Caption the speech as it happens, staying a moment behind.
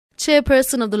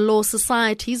Chairperson of the Law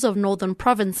Societies of Northern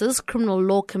Provinces Criminal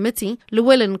Law Committee,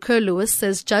 Llewellyn Kerr-Lewis,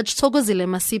 says Judge Thokozile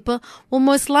Masipa will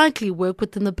most likely work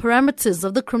within the parameters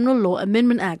of the Criminal Law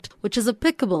Amendment Act, which is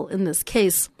applicable in this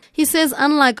case. He says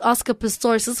unlike Oscar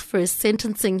Pistorius' first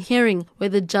sentencing hearing, where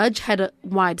the judge had a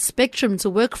wide spectrum to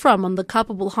work from on the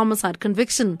culpable homicide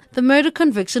conviction, the murder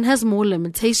conviction has more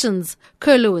limitations.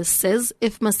 Kerr-Lewis says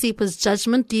if Masipa's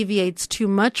judgment deviates too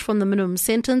much from the minimum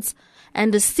sentence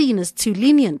and is seen as too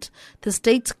lenient, the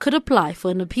state could apply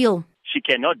for an appeal. She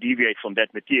cannot deviate from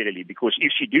that materially, because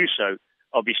if she do so,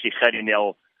 obviously Gerrie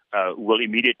Nel will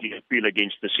immediately appeal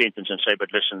against the sentence and say, but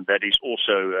listen, that is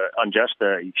also unjust.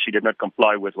 She did not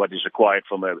comply with what is required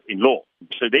from her in law.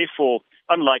 So therefore,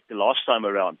 unlike the last time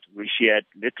around, where she had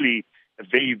literally a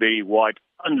very, very wide,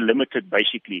 unlimited,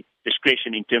 basically,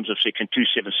 discretion in terms of Section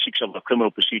 276 of the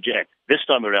Criminal Procedure Act, this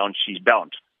time around she's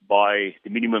bound by the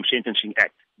Minimum Sentencing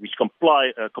Act, which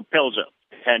compels her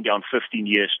to hand down 15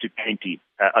 years to 20,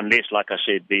 unless, like I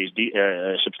said, there's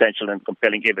substantial and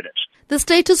compelling evidence. The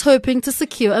state is hoping to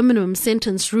secure a minimum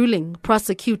sentence ruling.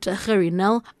 Prosecutor Gerrie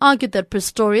Nel argued that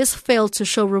Pistorius failed to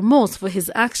show remorse for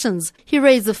his actions. He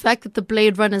raised the fact that the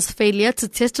Blade Runner's failure to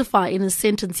testify in his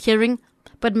sentence hearing,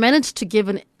 but managed to give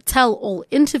an tell-all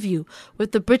interview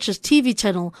with the British TV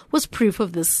channel, was proof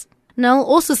of this. Nel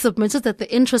also submitted that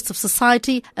the interests of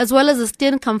society, as well as the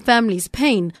Steenkamp family's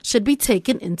pain, should be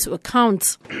taken into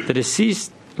account. The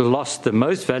deceased lost the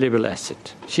most valuable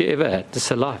asset she ever had, this is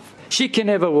her life. She can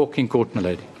never walk in court, my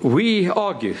lady. We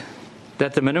argue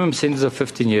that the minimum sentence of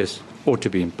 15 years ought to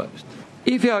be imposed.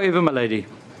 If, however, my lady,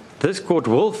 this court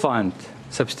will find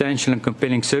substantial and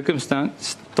compelling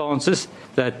circumstances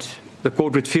that the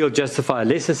court would feel justify a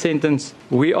lesser sentence,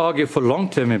 we argue for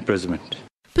long-term imprisonment.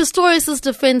 Pistorius'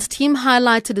 defense team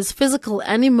highlighted his physical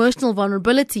and emotional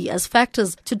vulnerability as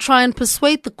factors to try and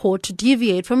persuade the court to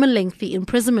deviate from a lengthy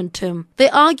imprisonment term. They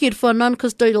argued for a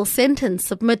non-custodial sentence,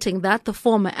 submitting that the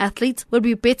former athlete would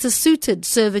be better suited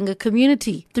serving a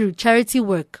community through charity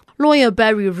work. Lawyer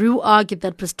Barry Rue argued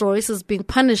that Pistorius is being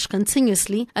punished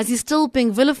continuously as he's still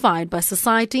being vilified by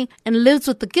society and lives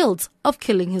with the guilt of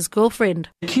killing his girlfriend.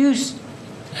 The accused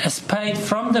has paid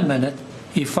from the minute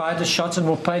he fired the shots and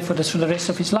will pay for this for the rest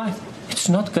of his life. It's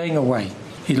not going away.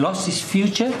 He lost his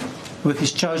future with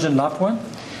his chosen loved one.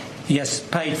 He has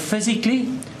paid physically,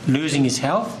 losing his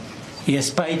health. He has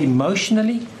paid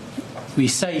emotionally. We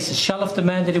say he's a shell of the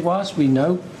man that he was. We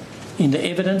know in the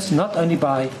evidence, not only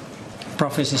by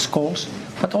Professor Scholes,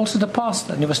 but also the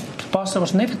pastor. And the pastor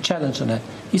was never challenged on that.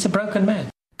 He's a broken man.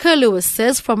 Kerr-Lewis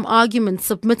says from arguments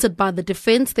submitted by the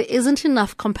defense, there isn't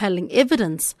enough compelling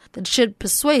evidence that should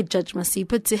persuade Judge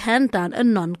Masipa to hand down a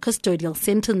non-custodial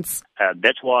sentence.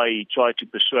 That's why he tried to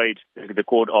persuade the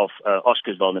court of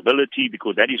Oscar's vulnerability,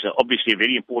 because that is obviously a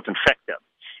very important factor.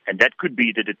 And that could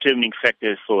be the determining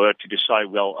factor for her to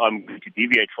decide, well, I'm going to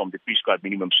deviate from the prescribed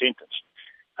minimum sentence.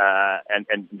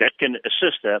 And that can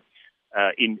assist her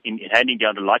in handing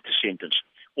down a lighter sentence.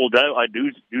 Although I do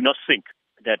not think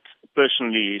that,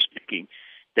 personally speaking,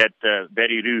 that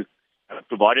Barry Rue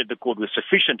provided the court with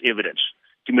sufficient evidence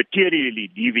to materially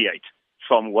deviate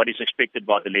from what is expected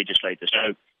by the legislator.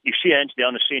 So if she hands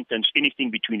down a sentence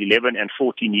anything between 11 and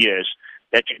 14 years,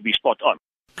 that should be spot on.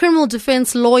 Criminal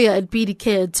defense lawyer at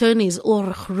BDK Attorneys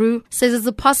Ulrich Rue says there's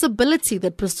a possibility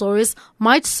that Pistorius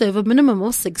might serve a minimum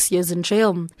of 6 years in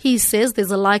jail. He says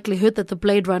there's a likelihood that the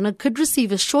Blade Runner could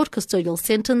receive a short custodial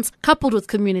sentence coupled with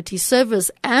community service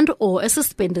and or a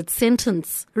suspended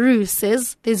sentence. Rue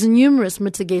says there's numerous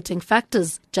mitigating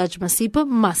factors Judge Masipa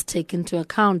must take into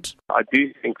account. I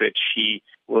do think that she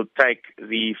will take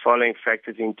the following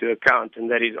factors into account, and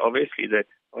that is obviously that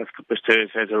Oscar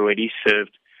Pistorius has already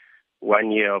served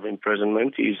 1 year of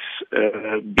imprisonment. He's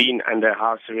been under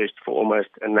house arrest for almost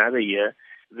another year.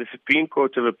 The Supreme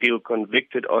Court of Appeal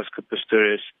convicted Oscar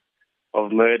Pistorius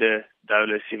of murder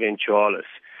dolus eventualis.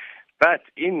 But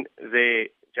in their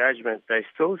judgment, they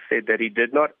still said that he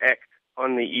did not act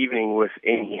on the evening with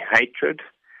any hatred,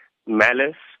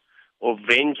 malice, or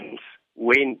vengeance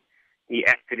when he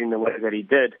acted in the way that he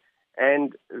did.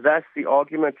 And thus the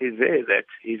argument is there that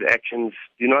his actions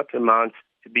do not amount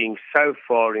to being so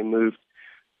far removed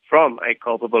from a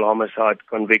culpable homicide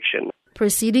conviction.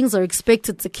 Proceedings are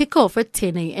expected to kick off at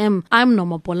 10 a.m. I'm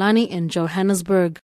Noma Bolani in Johannesburg.